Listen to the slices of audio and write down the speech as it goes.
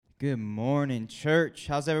Good morning, church.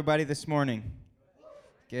 How's everybody this morning?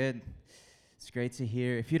 Good. It's great to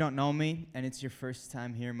hear. If you don't know me and it's your first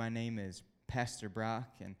time here, my name is Pastor Brock,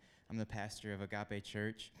 and I'm the pastor of Agape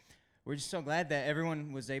Church. We're just so glad that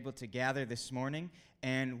everyone was able to gather this morning,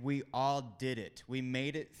 and we all did it. We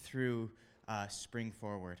made it through Spring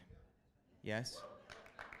Forward. Yes?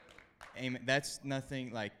 Amen. That's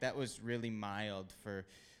nothing that was really mild for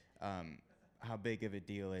how big of a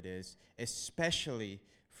deal it is, especially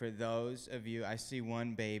for those of you, I see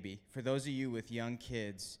one baby. For those of you with young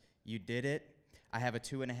kids, you did it. I have a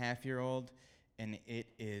 2.5-year-old, and it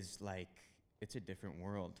is it's a different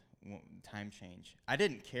world, time change. I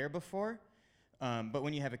didn't care before, but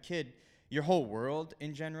when you have a kid, your whole world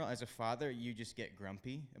in general, as a father, you just get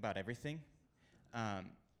grumpy about everything.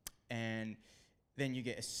 And then you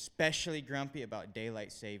get especially grumpy about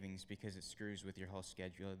daylight savings because it screws with your whole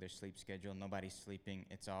schedule, their sleep schedule. Nobody's sleeping.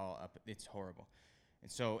 It's all up. It's horrible.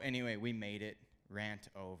 And so anyway, we made it. Rant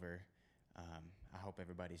over. I hope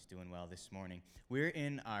everybody's doing well this morning. We're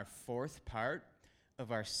in our fourth part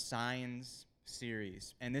of our Signs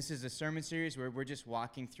series. And this is a sermon series where we're just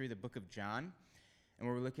walking through the book of John. And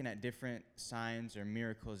we're looking at different signs or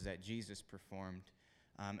miracles that Jesus performed.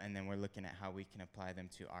 And then we're looking at how we can apply them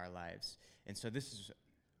to our lives. And so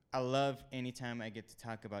I love anytime I get to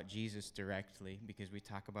talk about Jesus directly, because we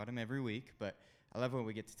talk about him every week, but I love when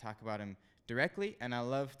we get to talk about him directly, and I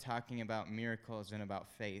love talking about miracles and about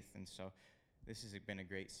faith. And so this has been a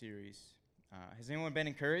great series. Has anyone been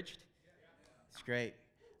encouraged? It's great.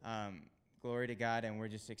 Glory to God, and we're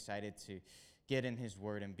just excited to get in his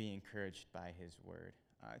word and be encouraged by his word.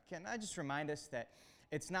 Can I just remind us that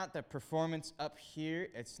it's not the performance up here.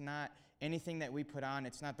 It's not anything that we put on.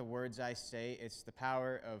 It's not the words I say. It's the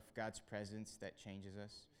power of God's presence that changes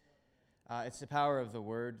us. It's the power of the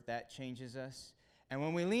word that changes us. And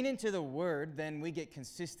when we lean into the word, then we get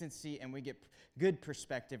consistency and we get good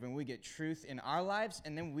perspective and we get truth in our lives,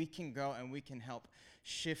 and then we can go and we can help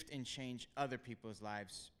shift and change other people's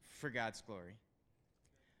lives for God's glory.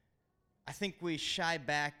 I think we shy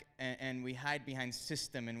back and we hide behind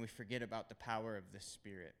system and we forget about the power of the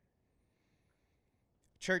Spirit.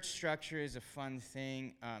 Church structure is a fun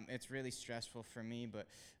thing. It's really stressful for me, but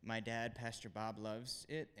my dad, Pastor Bob, loves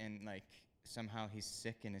it, and somehow he's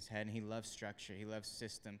sick in his head, and he loves structure, he loves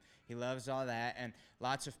system, he loves all that, and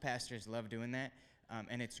lots of pastors love doing that,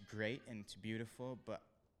 and it's great, and it's beautiful, but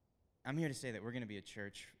I'm here to say that we're going to be a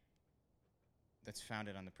church that's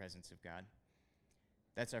founded on the presence of God.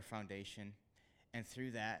 That's our foundation, and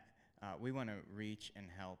through that, we want to reach and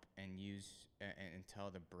help and use and tell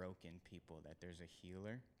the broken people that there's a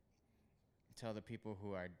healer. Tell the people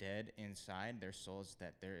who are dead inside their souls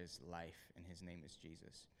that there is life, and his name is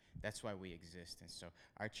Jesus. That's why we exist. And so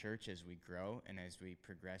our church, as we grow and as we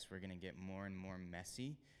progress, we're going to get more and more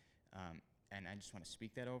messy. And I just want to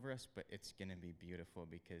speak that over us, but it's going to be beautiful,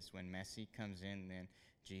 because when messy comes in, then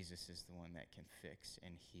Jesus is the one that can fix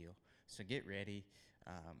and heal. So get ready.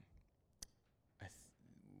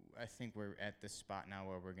 I think we're at the spot now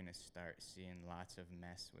where we're going to start seeing lots of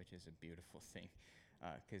mess, which is a beautiful thing,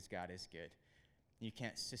 because God is good. You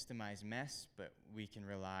can't systemize mess, but we can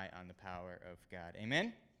rely on the power of God.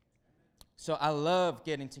 Amen? So I love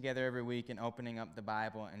getting together every week and opening up the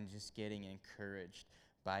Bible and just getting encouraged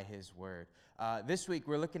by his word. This week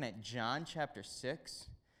we're looking at John chapter 6,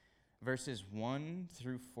 verses 1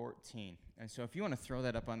 through 14. And so if you want to throw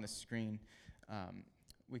that up on the screen,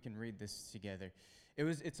 we can read this together.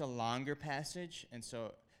 It's a longer passage, and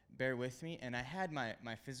so bear with me. And I had my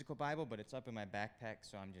physical Bible, but it's up in my backpack,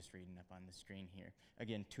 so I'm just reading up on the screen here.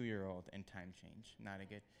 Again, 2-year-old and time change. Not a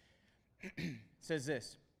good. It says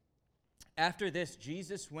this. After this,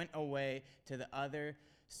 Jesus went away to the other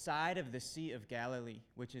side of the Sea of Galilee,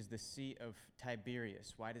 which is the Sea of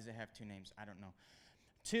Tiberias. Why does it have two names? I don't know.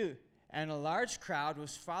 2, and a large crowd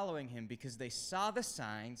was following him because they saw the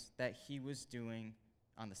signs that he was doing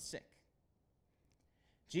on the sick.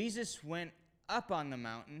 Jesus went up on the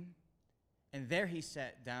mountain, and there he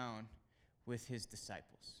sat down with his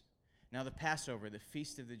disciples. Now the Passover, the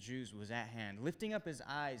feast of the Jews, was at hand. Lifting up his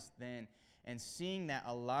eyes then, and seeing that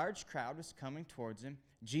a large crowd was coming towards him,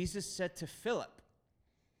 Jesus said to Philip,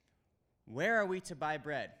 "Where are we to buy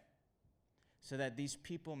bread so that these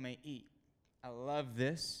people may eat?" I love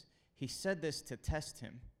this. He said this to test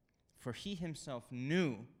him, for he himself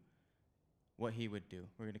knew what he would do.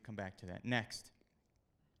 We're going to come back to that. Next.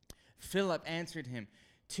 Philip answered him,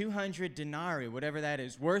 200 denarii, whatever that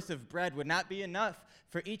is, worth of bread would not be enough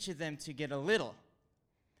for each of them to get a little.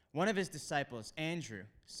 One of his disciples, Andrew,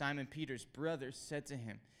 Simon Peter's brother, said to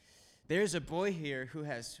him, "There's a boy here who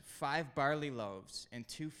has 5 barley loaves and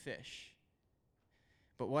 2 fish.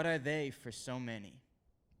 but what are they for so many?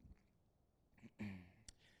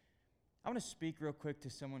 I want to speak real quick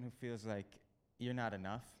to someone who feels like you're not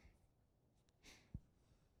enough.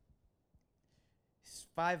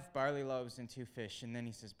 5 barley loaves and 2 fish, and then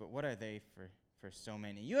he says, but what are they for so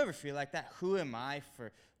many? You ever feel like that? Who am I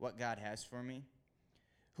for what God has for me?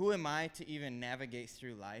 Who am I to even navigate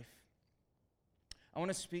through life? I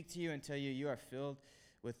want to speak to you and tell you are filled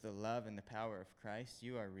with the love and the power of Christ.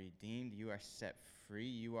 You are redeemed. You are set free.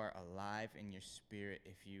 You are alive in your spirit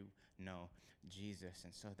if you know Jesus.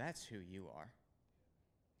 And so that's who you are.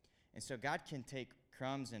 And so God can take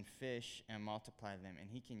crumbs and fish and multiply them, and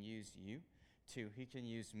he can use you too. He can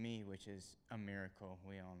use me, which is a miracle,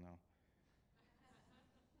 we all know.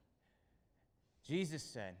 Jesus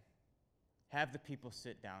said, have the people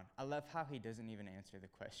sit down. I love how he doesn't even answer the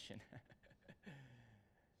question.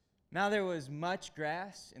 Now there was much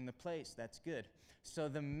grass in the place. That's good. So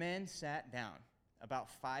the men sat down, about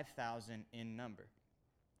 5,000 in number.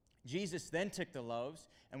 Jesus then took the loaves,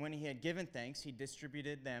 and when he had given thanks, he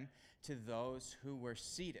distributed them to those who were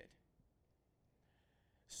seated.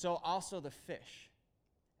 So also the fish,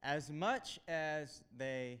 as much as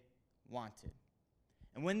they wanted.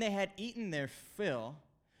 And when they had eaten their fill,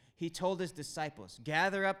 he told his disciples,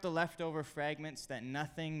 gather up the leftover fragments that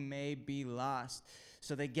nothing may be lost.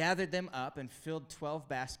 So they gathered them up and filled 12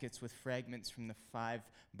 baskets with fragments from the 5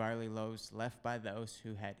 barley loaves left by those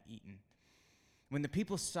who had eaten. When the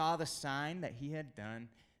people saw the sign that he had done,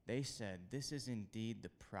 they said, this is indeed the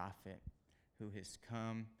prophet who has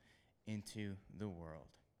come into the world.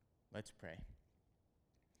 Let's pray.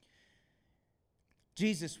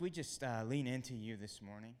 Jesus, we just lean into you this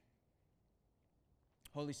morning.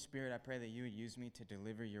 Holy Spirit, I pray that you would use me to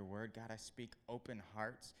deliver your word. God, I speak open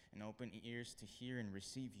hearts and open ears to hear and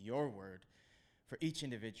receive your word for each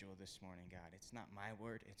individual this morning, God. It's not my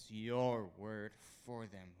word, it's your word for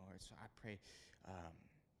them, Lord. So I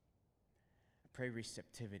pray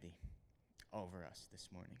receptivity over us this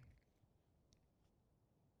morning.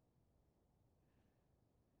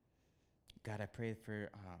 God, I pray for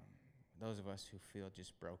those of us who feel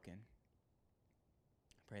just broken.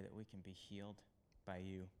 I pray that we can be healed by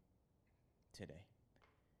you today.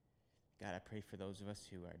 God, I pray for those of us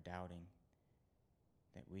who are doubting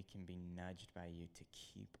that we can be nudged by you to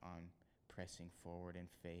keep on pressing forward in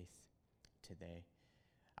faith today.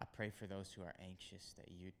 I pray for those who are anxious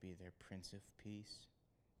that you'd be their Prince of Peace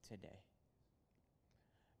today.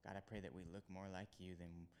 God, I pray that we look more like you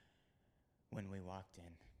than when we walked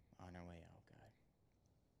in on our way out, God.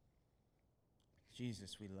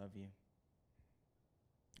 Jesus, we love you.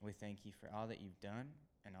 We thank you for all that you've done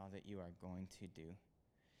and all that you are going to do.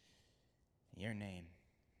 In your name,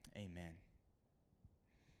 amen.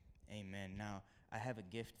 Amen. Now, I have a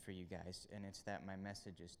gift for you guys, and it's that my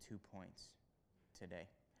message is 2 points today.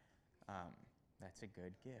 That's a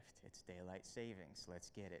good gift. It's daylight savings. Let's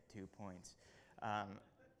get it, 2 points.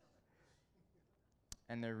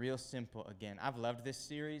 And they're real simple. Again, I've loved this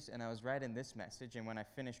series, and I was writing this message, and when I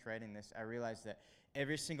finished writing this, I realized that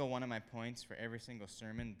every single one of my points for every single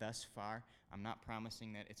sermon thus far, I'm not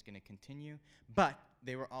promising that it's going to continue, but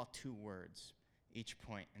they were all 2 words, each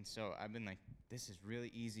point. And so I've been like, this is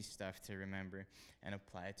really easy stuff to remember and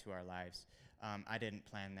apply to our lives. I didn't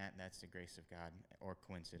plan that. That's the grace of God or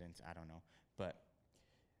coincidence. I don't know. But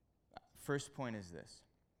first point is this.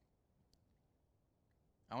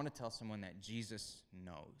 I want to tell someone that Jesus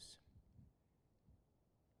knows.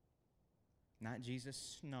 Not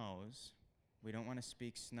Jesus snows. We don't want to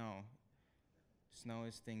speak snow. Snow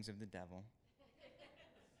is things of the devil.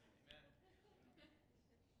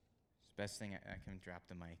 It's the best thing I can drop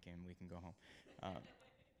the mic and we can go home.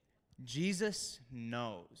 Jesus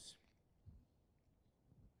knows.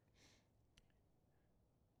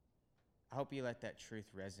 I hope you let that truth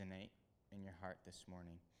resonate in your heart this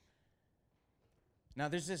morning. Now,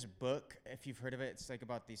 there's this book, if you've heard of it, it's like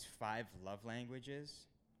about these 5 love languages.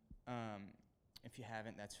 If you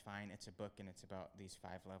haven't, that's fine. It's a book, and it's about these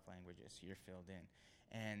 5 love languages. You're filled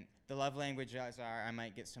in. And the love languages are, I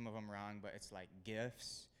might get some of them wrong, but it's like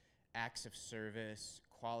gifts, acts of service,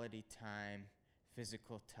 quality time,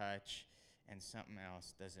 physical touch, and something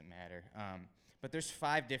else, doesn't matter. But there's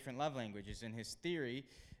 5 different love languages, and his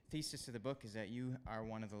thesis of the book is that you are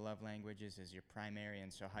one of the love languages as your primary,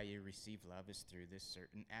 and so how you receive love is through this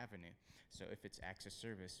certain avenue. So if it's acts of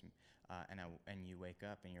service, and you wake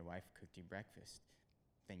up and your wife cooked you breakfast,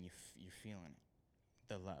 then you're feeling it,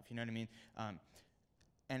 the love. You know what I mean?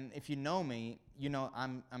 And if you know me, you know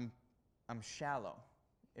I'm shallow,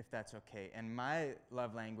 if that's okay. And my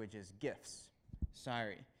love language is gifts.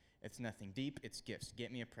 Sorry, it's nothing deep. It's gifts.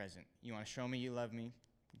 Get me a present. You want to show me you love me?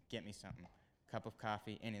 Get me something. cup of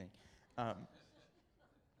coffee, anything. Um,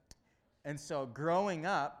 and so growing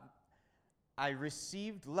up, I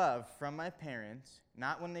received love from my parents,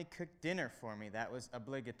 not when they cooked dinner for me. That was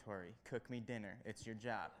obligatory. Cook me dinner. It's your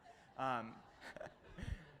job.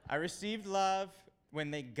 I received love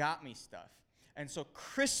when they got me stuff. And so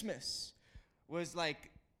Christmas was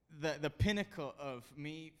like the pinnacle of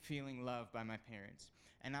me feeling loved by my parents.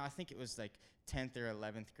 And now I think it was like 10th or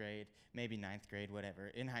 11th grade, maybe 9th grade, whatever,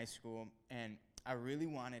 in high school. And I really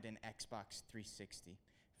wanted an Xbox 360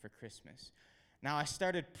 for Christmas. Now I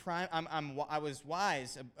started I was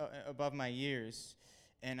wise above my years,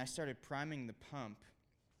 and I started priming the pump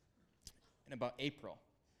in about April.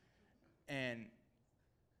 And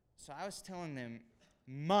so I was telling them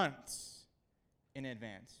months in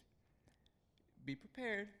advance, be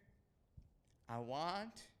prepared. I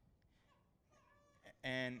want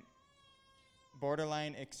and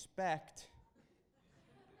borderline expect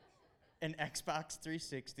an Xbox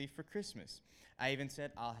 360 for Christmas. I even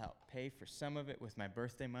said I'll help pay for some of it with my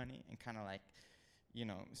birthday money and kind of like,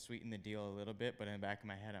 sweeten the deal a little bit. But in the back of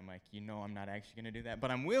my head, I'm like, I'm not actually going to do that, but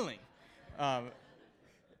I'm willing.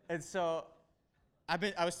 And so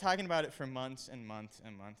I was talking about it for months and months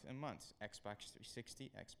and months and months. Xbox 360,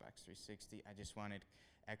 Xbox 360. I just wanted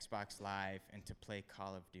Xbox Live and to play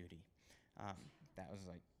Call of Duty. That was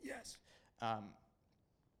like, yes.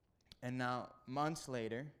 And now, months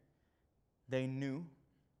later, they knew.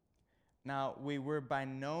 Now, we were by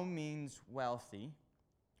no means wealthy,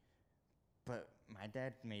 but my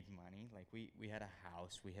dad made money. Like, we had a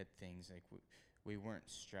house, we had things, like, we weren't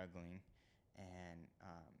struggling. And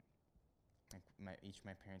each of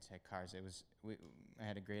my parents had cars. I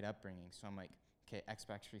had a great upbringing, so I'm like, okay,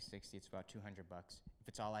 Xbox 360, it's about $200. If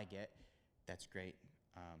it's all I get, that's great.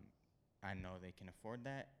 I know they can afford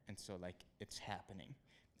that, and so, like, it's happening.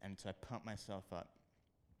 And so I pump myself up.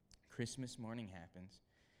 Christmas morning happens,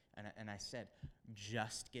 and I said,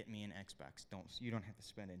 just get me an Xbox. You don't have to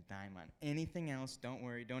spend a dime on anything else. Don't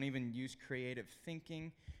worry. Don't even use creative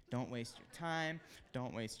thinking. Don't waste your time.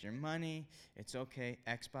 Don't waste your money. It's okay.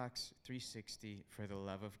 Xbox 360 for the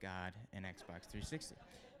love of God and Xbox 360.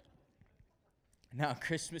 Now,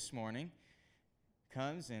 Christmas morning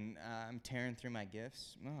comes, and I'm tearing through my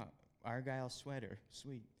gifts. Oh, Argyle sweater,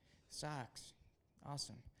 sweet. Socks,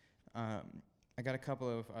 awesome. I got a couple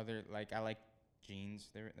of other, I like jeans.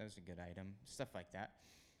 That was a good item. Stuff like that.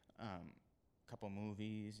 Couple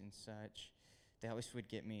movies and such. They always would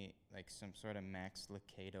get me, some sort of Max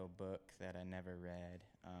Lucado book that I never read.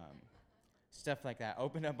 Stuff like that.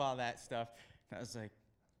 Opened up all that stuff, and I was like,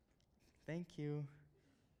 thank you,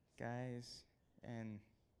 guys. And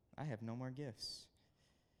I have no more gifts.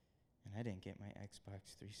 And I didn't get my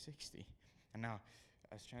Xbox 360. And now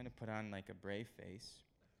I was trying to put on, a brave face.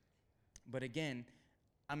 But again,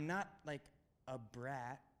 I'm not a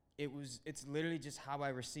brat. It's literally just how I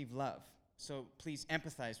receive love. So please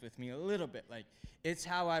empathize with me a little bit. It's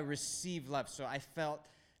how I receive love. So I felt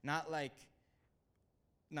not like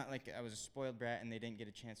I was a spoiled brat and they didn't get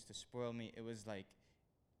a chance to spoil me. It was like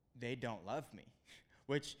they don't love me,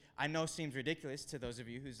 which I know seems ridiculous to those of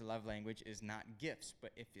you whose love language is not gifts.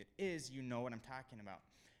 But if it is, you know what I'm talking about.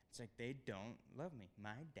 It's like they don't love me.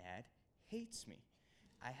 My dad hates me.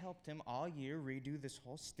 I helped him all year redo this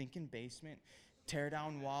whole stinking basement, tear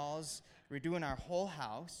down walls, redoing our whole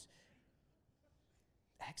house.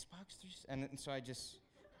 Xbox 360, and so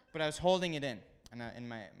but I was holding it in, and in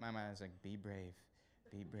my mind I was like, be brave,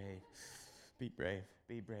 be brave, be brave,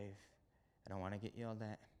 be brave. I don't want to get yelled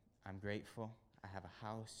at. I'm grateful. I have a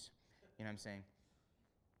house. You know what I'm saying?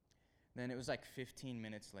 Then it was 15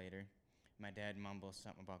 minutes later. My dad mumbles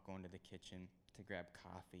something about going to the kitchen to grab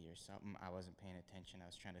coffee or something. I wasn't paying attention. I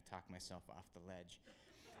was trying to talk myself off the ledge.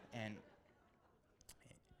 And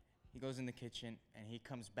he goes in the kitchen, and he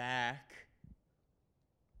comes back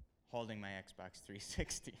holding my Xbox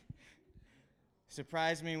 360.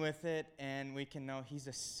 Surprised me with it, and we can know he's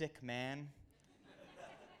a sick man.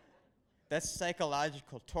 That's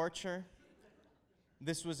psychological torture.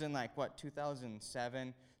 This was in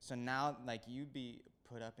 2007. So now, you'd be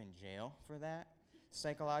put up in jail for that.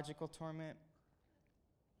 Psychological torment.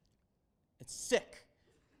 It's sick.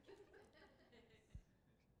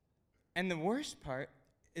 And the worst part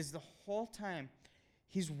is the whole time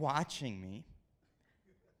he's watching me.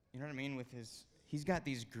 You know what I mean? He's got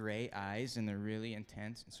these gray eyes and they're really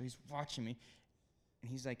intense. And so he's watching me,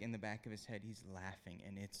 and he's in the back of his head, he's laughing,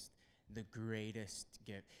 and it's the greatest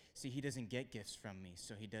gift. See, he doesn't get gifts from me,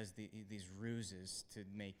 so he does these ruses to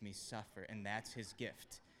make me suffer, and that's his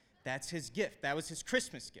gift. That's his gift. That was his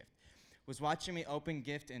Christmas gift. Was watching me open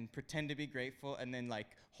gift and pretend to be grateful, and then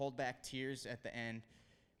hold back tears at the end.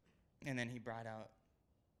 And then he brought out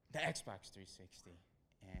the Xbox 360.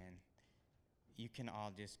 And you can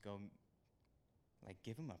all just go, like,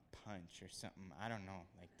 give him a punch or something. I don't know.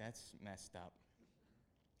 Like, that's messed up.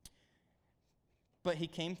 But he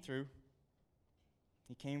came through.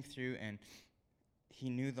 He came through, and he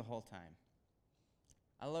knew the whole time.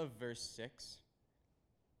 I love verse 6.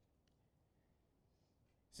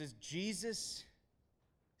 It says, Jesus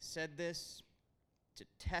said this to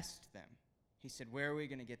test them. He said, where are we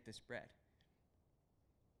going to get this bread?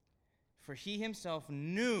 For he himself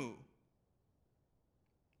knew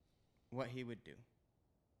what he would do.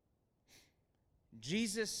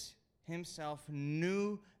 Jesus himself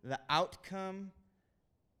knew the outcome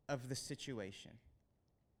of the situation.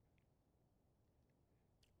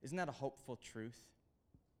 Isn't that a hopeful truth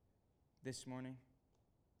this morning?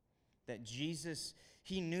 That Jesus,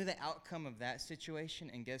 he knew the outcome of that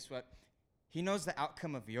situation, and guess what? He knows the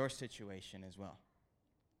outcome of your situation as well.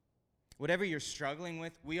 Whatever you're struggling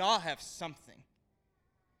with, we all have something.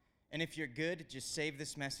 And if you're good, just save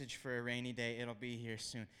this message for a rainy day. It'll be here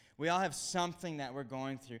soon. We all have something that we're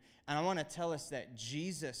going through. And I want to tell us that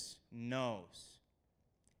Jesus knows.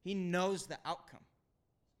 He knows the outcome.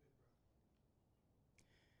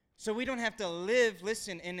 So we don't have to live,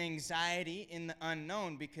 listen, in anxiety, in the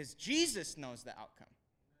unknown, because Jesus knows the outcome.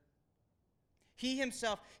 He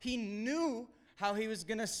himself, he knew how he was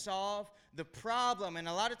going to solve the problem. And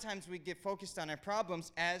a lot of times we get focused on our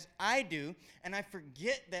problems, as I do, and I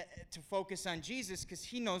forget that to focus on Jesus because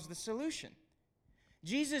he knows the solution.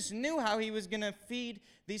 Jesus knew how he was going to feed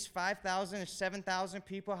these 5,000 or 7,000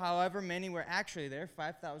 people, however many were actually there,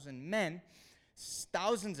 5,000 men,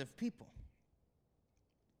 thousands of people.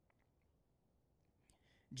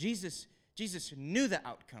 Jesus knew the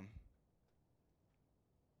outcome,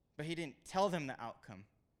 but he didn't tell them the outcome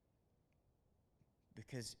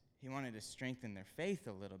because he wanted to strengthen their faith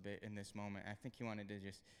a little bit in this moment. I think he wanted to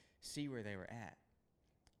just see where they were at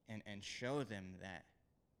and show them that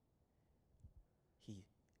he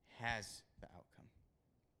has the outcome.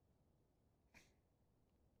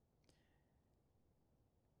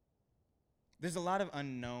 There's a lot of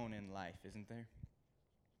unknown in life, isn't there?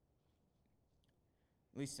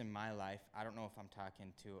 At least in my life. I don't know if I'm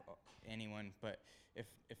talking to anyone, but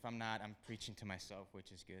if I'm not, I'm preaching to myself,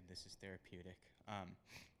 which is good. This is therapeutic.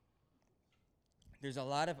 There's a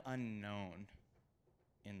lot of unknown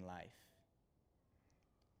in life.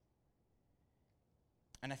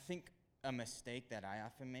 And I think a mistake that I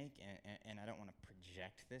often make, and I don't want to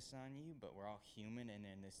project this on you, but we're all human and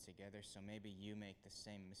in this together, so maybe you make the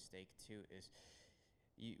same mistake too, is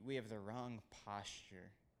we have the wrong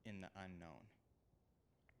posture in the unknown.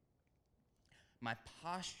 My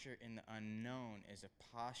posture in the unknown is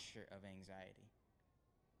a posture of anxiety.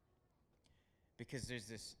 Because there's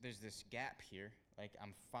this gap here. Like,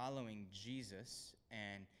 I'm following Jesus,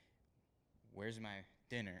 and where's my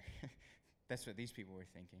dinner? That's what these people were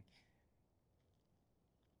thinking.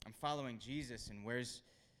 I'm following Jesus, and where's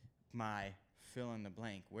my fill in the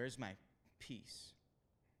blank? Where's my peace?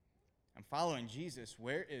 I'm following Jesus.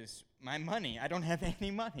 Where is my money? I don't have any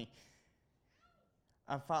money.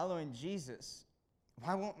 I'm following Jesus.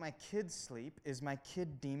 Why won't my kid sleep? Is my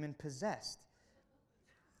kid demon possessed?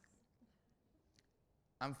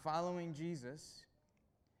 I'm following Jesus.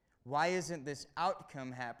 Why isn't this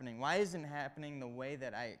outcome happening? Why isn't it happening the way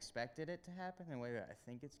that I expected it to happen, the way that I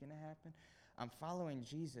think it's going to happen? I'm following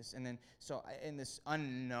Jesus. And then, so in this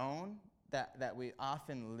unknown that we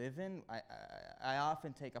often live in, I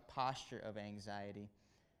often take a posture of anxiety.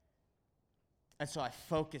 And so I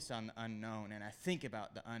focus on the unknown, and I think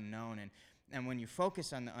about the unknown. And when you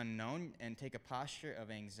focus on the unknown and take a posture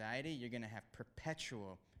of anxiety, you're going to have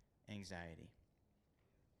perpetual anxiety.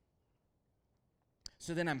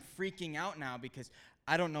 So then I'm freaking out now because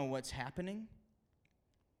I don't know what's happening.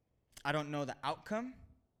 I don't know the outcome.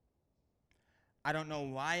 I don't know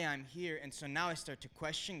why I'm here. And so now I start to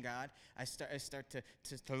question God. I start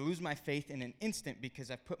to lose my faith in an instant because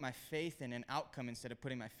I've put my faith in an outcome instead of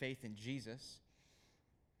putting my faith in Jesus.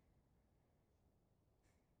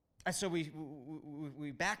 And so we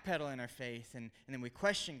backpedal in our faith, and then we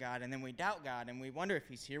question God, and then we doubt God, and we wonder if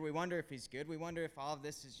he's here. We wonder if he's good. We wonder if all of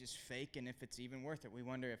this is just fake and if it's even worth it. We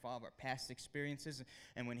wonder if all of our past experiences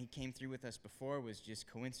and when he came through with us before was just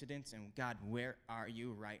coincidence. And God, where are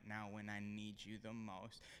you right now when I need you the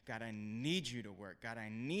most? God, I need you to work. God, I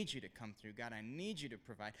need you to come through. God, I need you to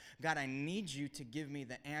provide. God, I need you to give me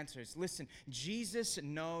the answers. Listen, Jesus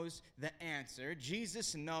knows the answer.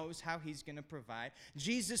 Jesus knows how he's going to provide.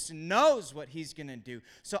 Jesus knows what he's going to do.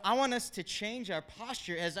 So I want us to change our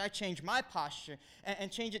posture as I change my posture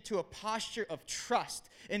and change it to a posture of trust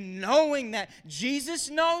in knowing that Jesus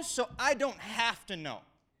knows, so I don't have to know.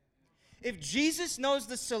 If Jesus knows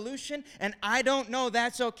the solution and I don't know,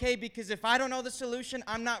 that's okay, because if I don't know the solution,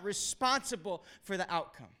 I'm not responsible for the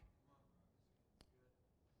outcome.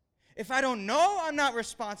 If I don't know, I'm not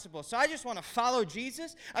responsible. So I just want to follow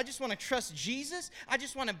Jesus. I just want to trust Jesus. I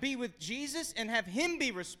just want to be with Jesus and have him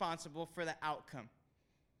be responsible for the outcome.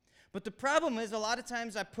 But the problem is, a lot of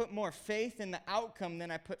times I put more faith in the outcome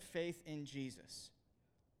than I put faith in Jesus.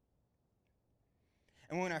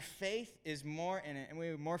 And when our faith is more and we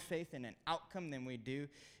have more faith in an outcome than we do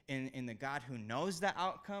in the God who knows the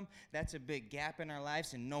outcome, that's a big gap in our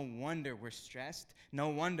lives, and no wonder we're stressed. No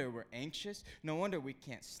wonder we're anxious. No wonder we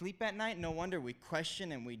can't sleep at night. No wonder we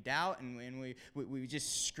question and we doubt, and we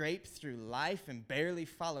just scrape through life and barely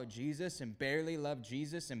follow Jesus and barely love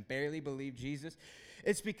Jesus and barely believe Jesus.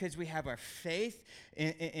 It's because we have our faith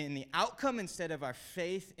in the outcome instead of our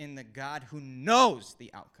faith in the God who knows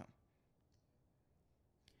the outcome.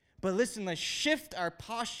 But listen, let's shift our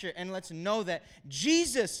posture and let's know that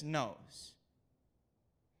Jesus knows.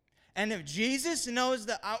 And if Jesus knows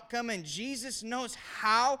the outcome and Jesus knows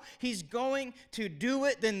how he's going to do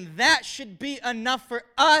it, then that should be enough for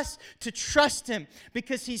us to trust him,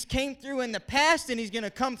 because he's came through in the past and he's going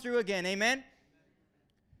to come through again. Amen?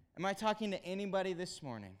 Am I talking to anybody this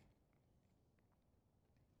morning?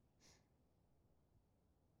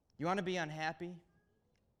 You want to be unhappy?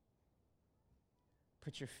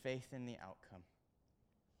 Put your faith in the outcome.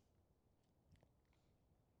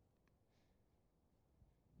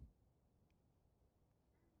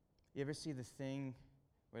 You ever see the thing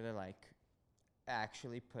where they're like,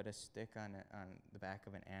 actually put a stick on the back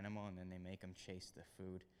of an animal and then they make them chase the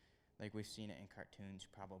food? Like, we've seen it in cartoons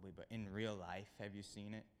probably, but in real life, have you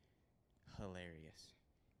seen it? Hilarious.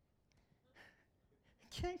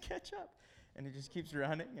 Can't catch up. And it just keeps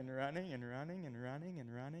running and running and running and running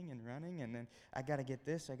and running and running. And then I got to get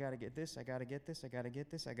this, I got to get this, I got to get this, I got to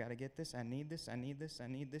get this, I got to get this, I need this, I need this, I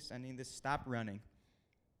need this, I need this. Stop running.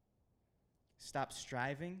 Stop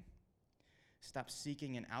striving. Stop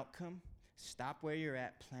seeking an outcome. Stop where you're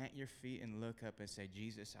at, plant your feet, and look up and say,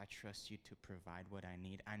 Jesus, I trust you to provide what I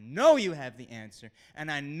need. I know you have the answer, and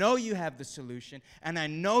I know you have the solution, and I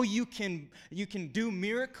know you can do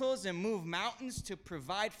miracles and move mountains to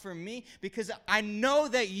provide for me, because I know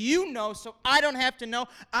that you know, so I don't have to know.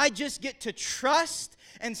 I just get to trust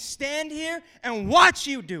and stand here and watch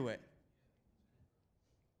you do it.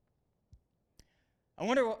 I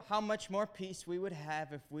wonder how much more peace we would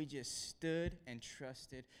have if we just stood and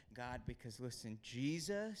trusted God, because listen,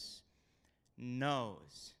 Jesus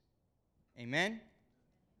knows. Amen?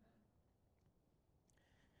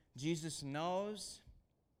 Jesus knows.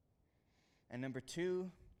 And number 2,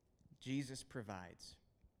 Jesus provides.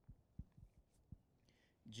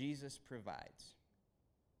 Jesus provides.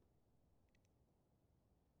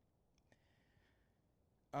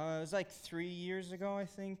 It was like 3 years ago, I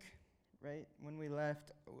think. Right? When we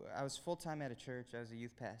left, I was full-time at a church. I was a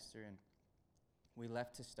youth pastor, and we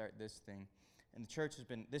left to start this thing. And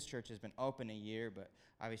this church has been open a year, but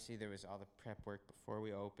obviously there was all the prep work before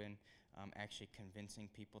we opened, actually convincing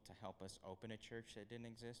people to help us open a church that didn't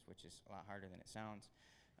exist, which is a lot harder than it sounds.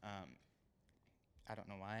 I don't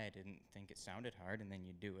know why I didn't think it sounded hard, and then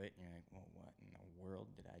you do it, and you're like, well, what in the world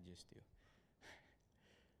did I just do?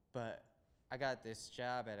 But I got this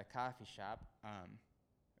job at a coffee shop,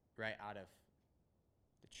 right out of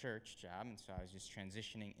the church job, and so I was just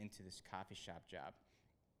transitioning into this coffee shop job.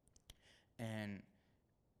 And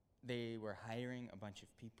they were hiring a bunch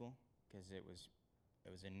of people because it was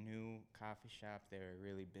a new coffee shop. They were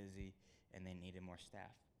really busy, and they needed more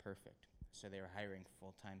staff. Perfect. So they were hiring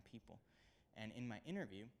full-time people. And in my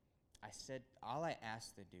interview, I said, all I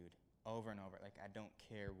asked the dude over and over, like, I don't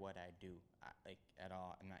care what I do, at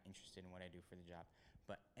all. I'm not interested in what I do for the job,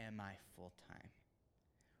 but am I full-time?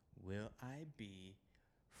 Will I be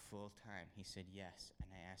full-time? He said yes.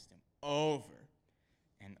 And I asked him over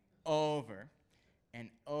and over and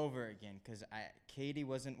over again, because Katie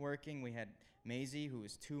wasn't working. We had Maisie, who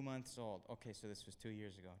was 2 months old. Okay, so this was 2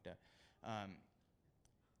 years ago.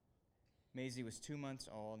 Maisie was 2 months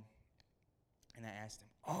old, and I asked him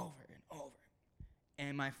over and over,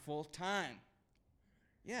 am I full-time?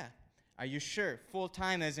 Yeah. Are you sure?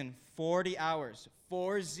 Full-time as in 40 hours.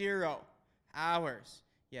 40 hours.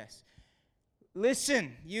 Yes.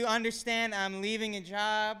 Listen, you understand I'm leaving a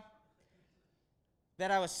job that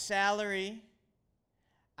I was salary.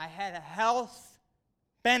 I had health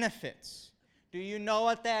benefits. Do you know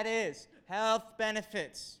what that is? Health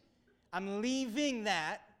benefits. I'm leaving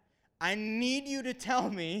that I need you to tell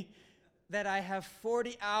me that I have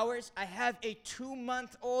 40 hours. I have a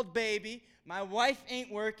 2-month-old baby. My wife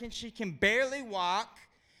ain't working. She can barely walk.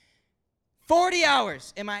 40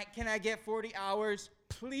 hours. Can I get 40 hours?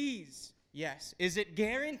 Please. Yes. Is it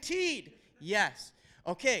guaranteed? Yes.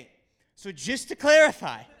 Okay. So just to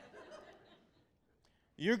clarify,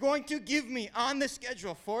 you're going to give me on the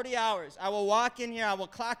schedule 40 hours. I will walk in here. I will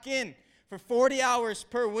clock in for 40 hours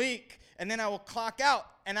per week. And then I will clock out.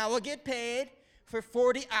 And I will get paid for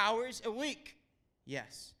 40 hours a week.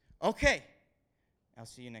 Yes. Okay. I'll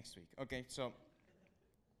see you next week. Okay, so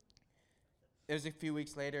it was a few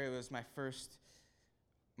weeks later. It was my first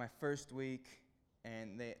week,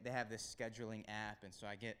 and they have this scheduling app, and so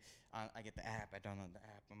I get the app. I download the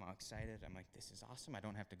app. I'm all excited. I'm like, this is awesome. I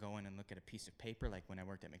don't have to go in and look at a piece of paper like when I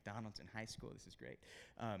worked at McDonald's in high school. This is great.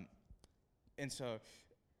 And so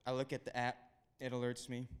I look at the app. It alerts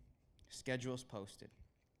me. Schedule's posted.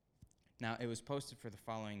 Now, it was posted for the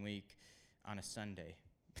following week on a Sunday.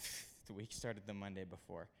 The week started the Monday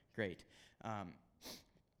before. Great.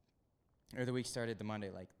 Or the week started the Monday,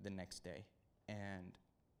 like the next day. And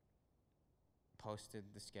posted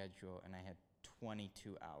the schedule, and I had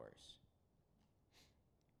 22 hours.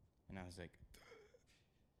 And I was like,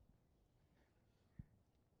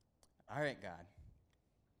 all right, God.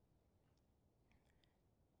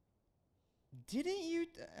 Didn't you?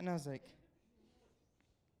 And I was like,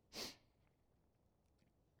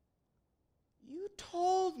 you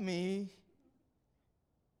told me,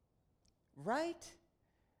 right?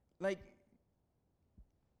 Like,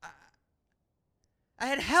 I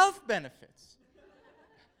had health benefits.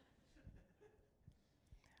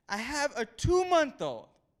 I have a 2-month-old.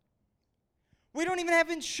 We don't even have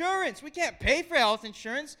insurance. We can't pay for health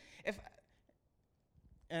insurance.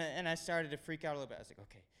 And I started to freak out a little bit. I was like,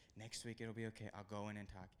 okay, next week it'll be okay. I'll go in and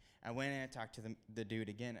talk. I went in and talked to the dude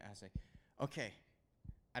again. I was like, okay,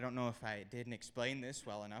 I don't know if I didn't explain this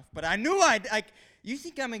well enough, but I knew you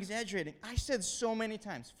think I'm exaggerating. I said so many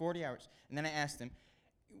times, 40 hours. And then I asked him,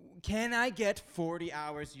 can I get 40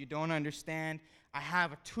 hours? You don't understand. I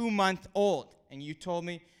have a 2-month-old. And you told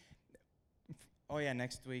me, oh yeah,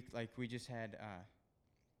 next week, like we just had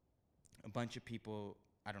a bunch of people,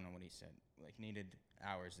 I don't know what he said, like needed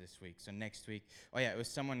hours this week. So next week, oh yeah,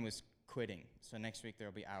 someone was quitting. So next week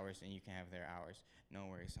there'll be hours and you can have their hours. No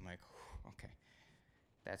worries. I'm like, okay,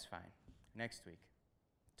 that's fine. Next week,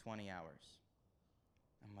 20 hours.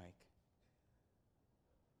 I'm like,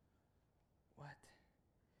 what?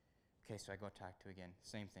 Okay, so I go talk to again.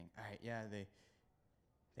 Same thing. All right, yeah,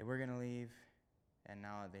 they were going to leave, and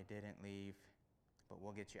now they didn't leave, but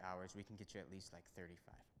we'll get you hours. We can get you at least like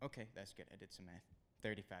 35. Okay, that's good. I did some math.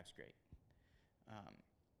 35's great.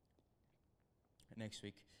 Next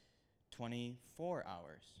week, 24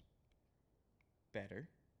 hours. Better.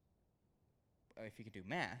 If you could do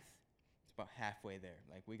math, it's about halfway there.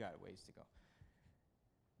 Like, we got a ways to go.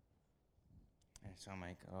 And so I'm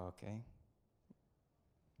like, oh, okay.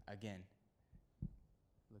 Again,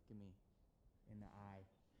 look at me in the eye.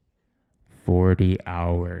 40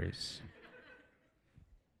 hours.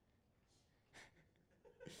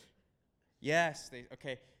 Yes,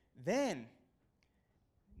 okay. Then,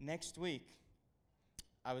 next week,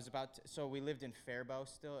 I was so we lived in Faribault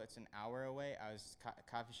still. It's an hour away. I was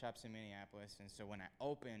coffee shops in Minneapolis, and so when I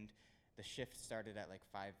opened, the shift started at like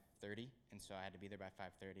 5:30, and so I had to be there by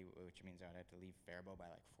 5:30, which means I would have to leave Faribault by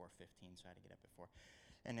like 4:15, so I had to get up at 4.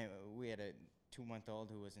 And we had a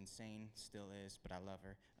 2-month-old who was insane, still is, but I love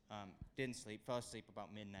her. Didn't sleep, fell asleep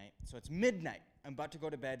about midnight. So it's midnight. I'm about to go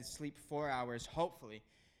to bed, sleep 4 hours, hopefully.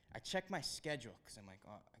 I check my schedule, because I'm like,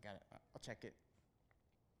 oh, I got it. I'll check it.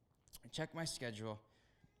 I check my schedule,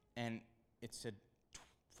 and it said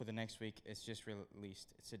for the next week, it's just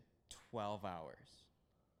released. It said 12 hours.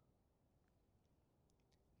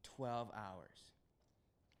 12 hours.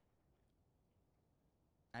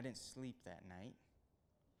 I didn't sleep that night,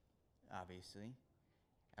 obviously.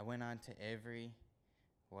 I went on to every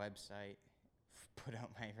website, put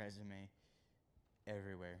out my resume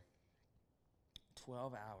everywhere.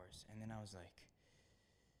 12 hours. And then I was like,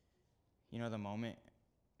 you know the moment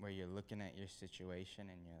where you're looking at your situation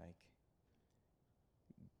and you're like,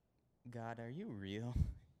 God, are you real?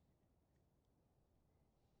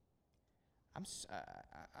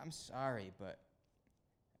 I'm sorry, but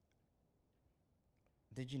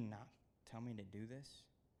did you not tell me to do this?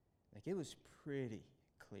 Like, it was pretty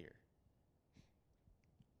clear.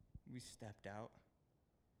 We stepped out.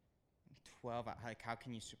 12 hours. Like, how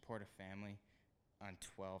can you support a family on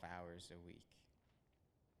 12 hours a week?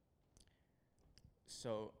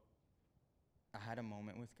 So I had a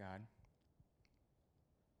moment with God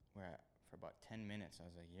where for about 10 minutes. I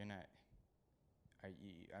was like,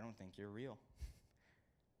 I don't think you're real.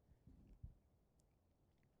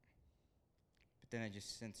 But then I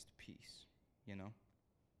just sensed peace, And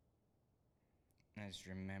I just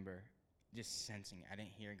remember just sensing it. I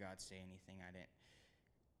didn't hear God say anything.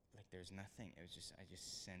 There's nothing. It was just, I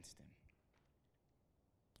just sensed him.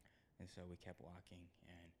 And so we kept walking,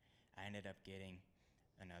 and I ended up getting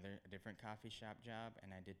a different coffee shop job,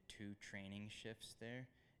 and I did 2 training shifts there,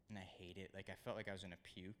 and I hated it. I felt like I was going to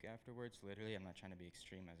puke afterwards, literally. I'm not trying to be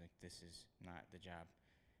extreme. I was like, this is not the job.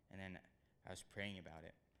 And then I was praying about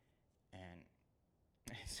it, and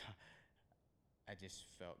so I just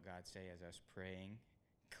felt God say as I was praying,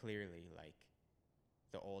 clearly,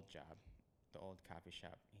 the old job, the old coffee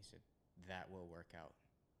shop, he said, that will work out.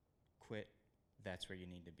 Quit. That's where you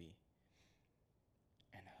need to be.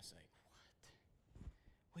 And I was like, what?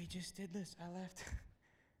 We just did this. I left.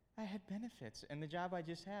 I had benefits. And the job I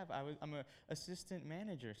just have, I'm an assistant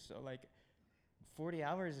manager. So 40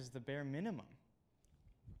 hours is the bare minimum.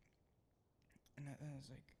 And I was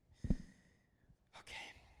like,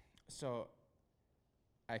 okay. So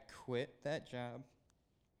I quit that job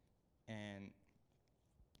and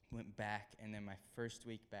went back. And then my first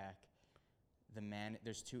week back, there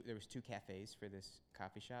was 2 cafes for this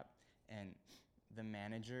coffee shop, and the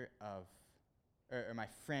manager or my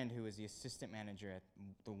friend who was the assistant manager at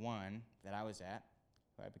the one that I was at,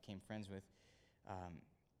 who I became friends with,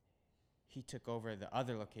 he took over the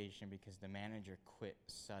other location because the manager quit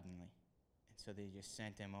suddenly. And so they just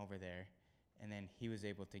sent him over there, and then he was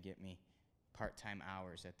able to get me part-time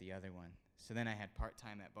hours at the other one. So then I had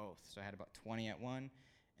part-time at both. So I had about 20 at one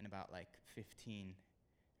and about 15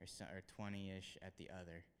 or 20-ish at the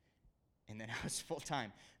other. And then I was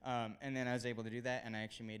full-time. And then I was able to do that, and I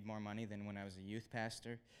actually made more money than when I was a youth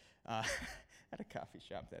pastor at a coffee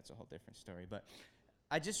shop. That's a whole different story. But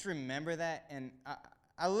I just remember that, and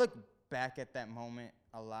I look back at that moment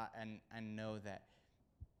a lot, and I know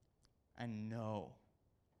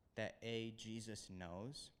that A, Jesus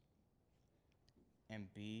knows,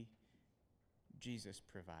 and B, Jesus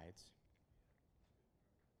provides.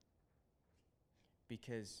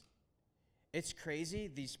 Because it's crazy,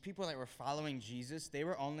 these people that were following Jesus, they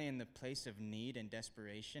were only in the place of need and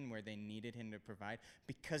desperation where they needed him to provide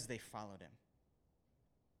because they followed him.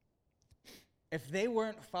 If they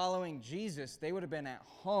weren't following Jesus, they would have been at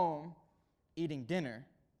home eating dinner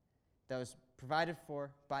that was provided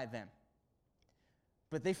for by them.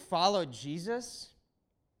 But they followed Jesus,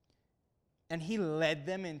 and he led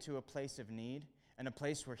them into a place of need and a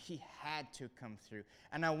place where he had to come through.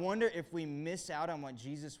 And I wonder if we miss out on what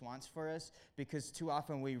Jesus wants for us because too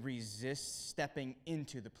often we resist stepping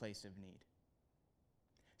into the place of need.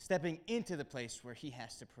 Stepping into the place where he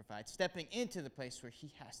has to provide. Stepping into the place where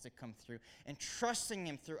he has to come through. And trusting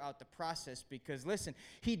him throughout the process because, listen,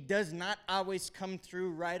 he does not always come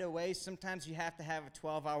through right away. Sometimes you have to have a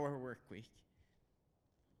 12-hour work week.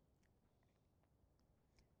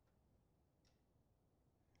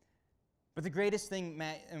 But the greatest thing,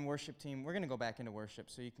 Matt and worship team, we're going to go back into worship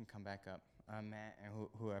so you can come back up. Matt and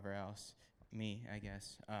whoever else. Me, I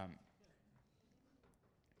guess.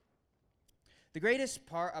 The greatest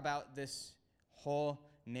part about this whole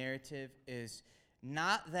narrative is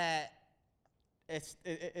not that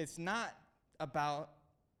it's not about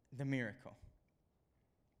the miracle.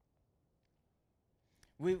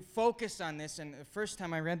 We focus on this, and the first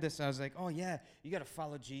time I read this, I was like, oh yeah, you got to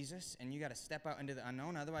follow Jesus, and you got to step out into the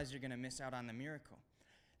unknown, otherwise you're going to miss out on the miracle.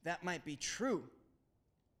 That might be true,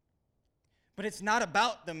 but it's not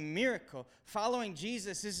about the miracle. Following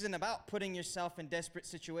Jesus isn't about putting yourself in desperate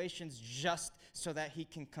situations just so that he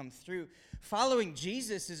can come through. Following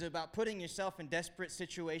Jesus is about putting yourself in desperate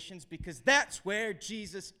situations because that's where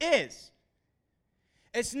Jesus is.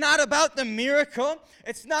 It's not about the miracle.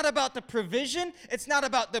 It's not about the provision. It's not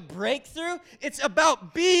about the breakthrough. It's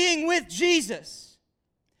about being with Jesus.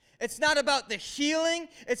 It's not about the healing.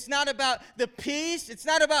 It's not about the peace. It's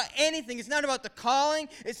not about anything. It's not about the calling.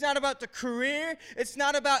 It's not about the career. It's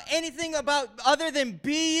not about anything other than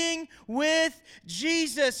being with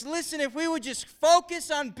Jesus. Listen, if we would just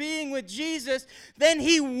focus on being with Jesus, then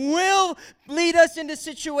he will lead us into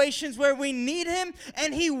situations where we need him,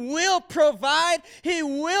 and he will provide. He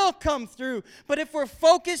will come through. But if we're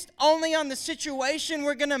focused only on the situation,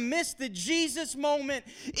 we're going to miss the Jesus moment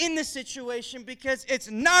in the situation because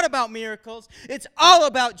it's not about miracles. It's all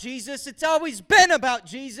about Jesus. It's always been about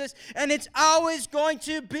Jesus, and it's always going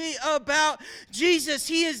to be about Jesus.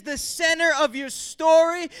 He is the center of your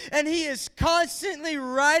story, and he is constantly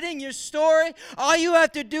writing your story. All you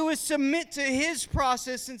have to do is submit to his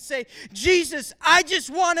process and say, Jesus, Jesus, I just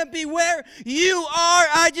want to be where you are.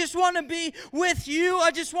 I just want to be with you. I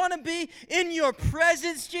just want to be in your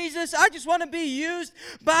presence, Jesus. I just want to be used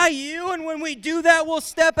by you. And when we do that, we'll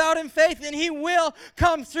step out in faith and he will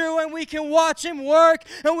come through and we can watch him work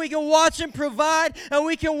and we can watch him provide and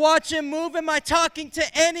we can watch him move. Am I talking to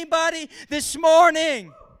anybody this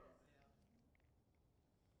morning?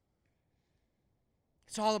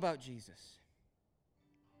 It's all about Jesus.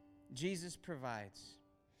 Jesus provides.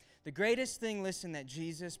 The greatest thing, listen, that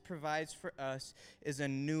Jesus provides for us is a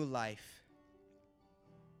new life.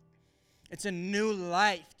 It's a new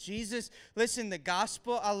life. Jesus, listen, the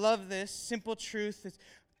gospel, I love this, simple truth. It's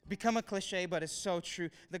become a cliche, but it's so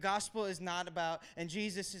true. The gospel is not about, and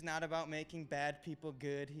Jesus is not about making bad people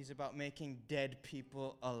good. He's about making dead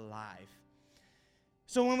people alive.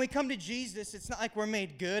 So when we come to Jesus, it's not like we're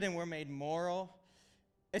made good and we're made moral.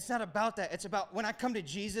 It's not about that. It's about when I come to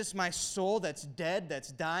Jesus, my soul that's dead,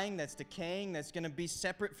 that's dying, that's decaying, that's going to be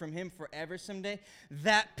separate from him forever someday,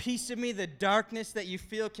 that piece of me, the darkness that you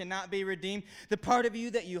feel cannot be redeemed, the part of you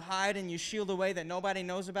that you hide and you shield away that nobody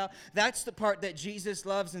knows about, that's the part that Jesus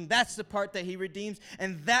loves, and that's the part that he redeems,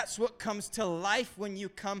 and that's what comes to life when you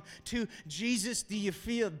come to Jesus. Do you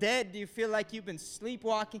feel dead? Do you feel like you've been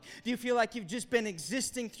sleepwalking? Do you feel like you've just been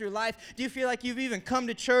existing through life? Do you feel like you've even come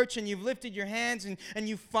to church and you've lifted your hands and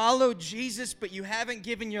you've followed Jesus, but you haven't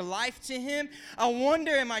given your life to him? I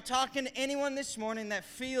wonder, am I talking to anyone this morning that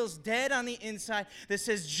feels dead on the inside, that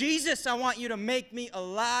says, Jesus, I want you to make me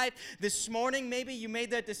alive this morning? Maybe you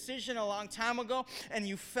made that decision a long time ago and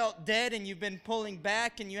you felt dead and you've been pulling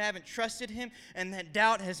back and you haven't trusted him, and that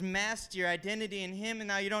doubt has masked your identity in him, and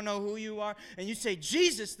now you don't know who you are, and you say,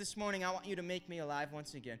 Jesus, this morning, I want you to make me alive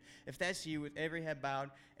once again. If that's you, with every head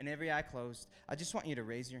bowed and every eye closed, I just want you to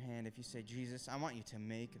raise your hand if you say, Jesus, I want you to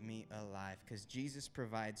make me alive, because Jesus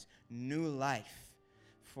provides new life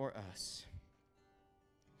for us.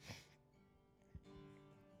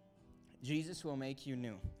 Jesus will make you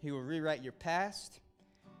new. He will rewrite your past.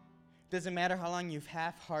 Doesn't matter how long you've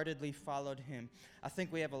half-heartedly followed him. I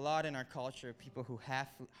think we have a lot in our culture of people who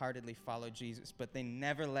half-heartedly follow Jesus, but they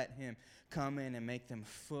never let him come in and make them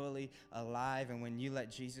fully alive. And when you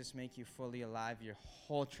let Jesus make you fully alive, your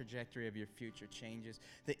whole trajectory of your future changes.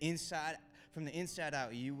 From the inside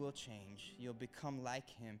out, you will change. You'll become like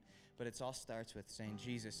him. But it all starts with saying,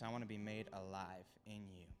 Jesus, I want to be made alive in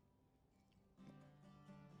you.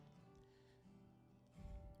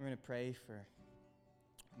 We're going to pray for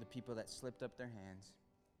the people that slipped up their hands.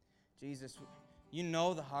 Jesus, you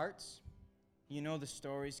know the hearts. You know the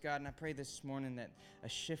stories, God. And I pray this morning that a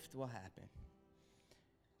shift will happen.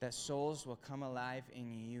 That souls will come alive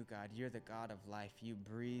in you, God. You're the God of life. You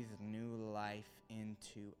breathe new life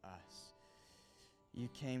into us. You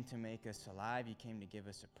came to make us alive. You came to give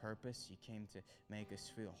us a purpose. You came to make us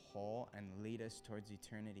feel whole and lead us towards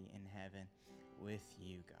eternity in heaven with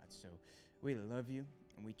you, God. So we love you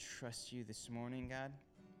and we trust you this morning, God.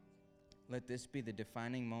 Let this be the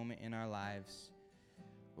defining moment in our lives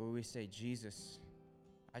where we say, Jesus,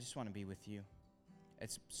 I just want to be with you.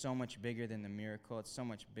 It's so much bigger than the miracle. It's so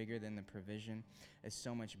much bigger than the provision. It's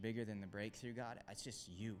so much bigger than the breakthrough, God. It's just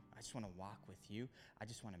you. I just want to walk with you. I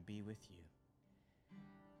just want to be with you.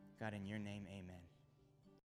 God, in your name, amen.